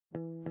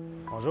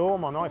Bonjour,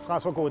 mon nom est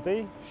François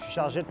Côté. Je suis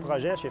chargé de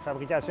projet chez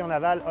Fabrication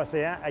Navale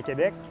Océan à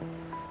Québec.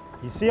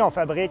 Ici, on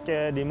fabrique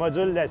des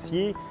modules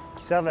d'acier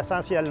qui servent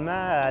essentiellement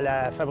à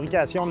la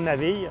fabrication de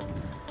navires.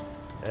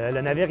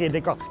 Le navire est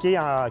décortiqué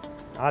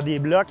en des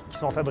blocs qui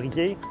sont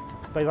fabriqués,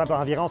 par exemple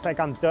environ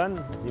 50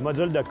 tonnes, des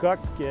modules de coque,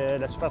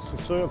 la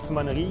superstructure,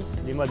 timonerie.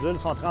 Les modules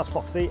sont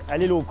transportés à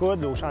l'île aux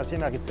Coudes, au chantier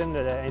maritime de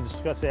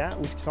l'industrie Océan,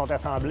 où ils sont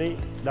assemblés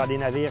dans des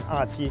navires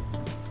entiers.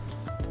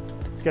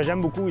 Ce que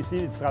j'aime beaucoup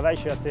ici du travail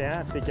chez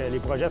Océan, c'est que les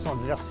projets sont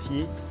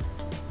diversifiés.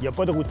 Il n'y a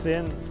pas de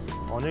routine.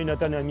 On a une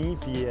autonomie,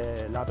 puis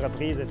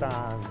l'entreprise est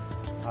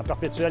en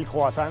perpétuelle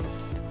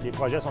croissance. Les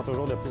projets sont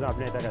toujours de plus en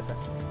plus intéressants.